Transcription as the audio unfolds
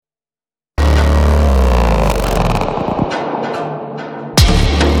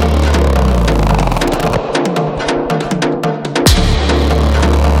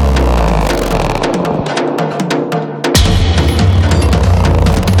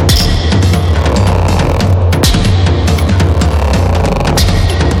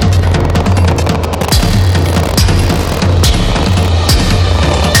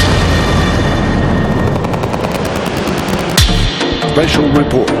special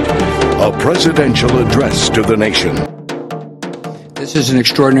report, a presidential address to the nation. This is an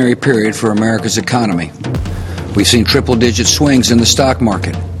extraordinary period for America's economy. We've seen triple-digit swings in the stock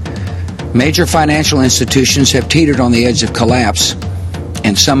market. Major financial institutions have teetered on the edge of collapse,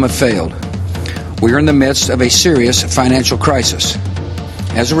 and some have failed. We are in the midst of a serious financial crisis.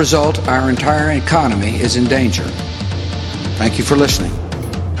 As a result, our entire economy is in danger. Thank you for listening.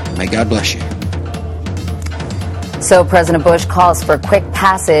 May God bless you. So President Bush calls for quick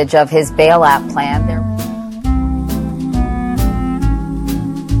passage of his bailout plan.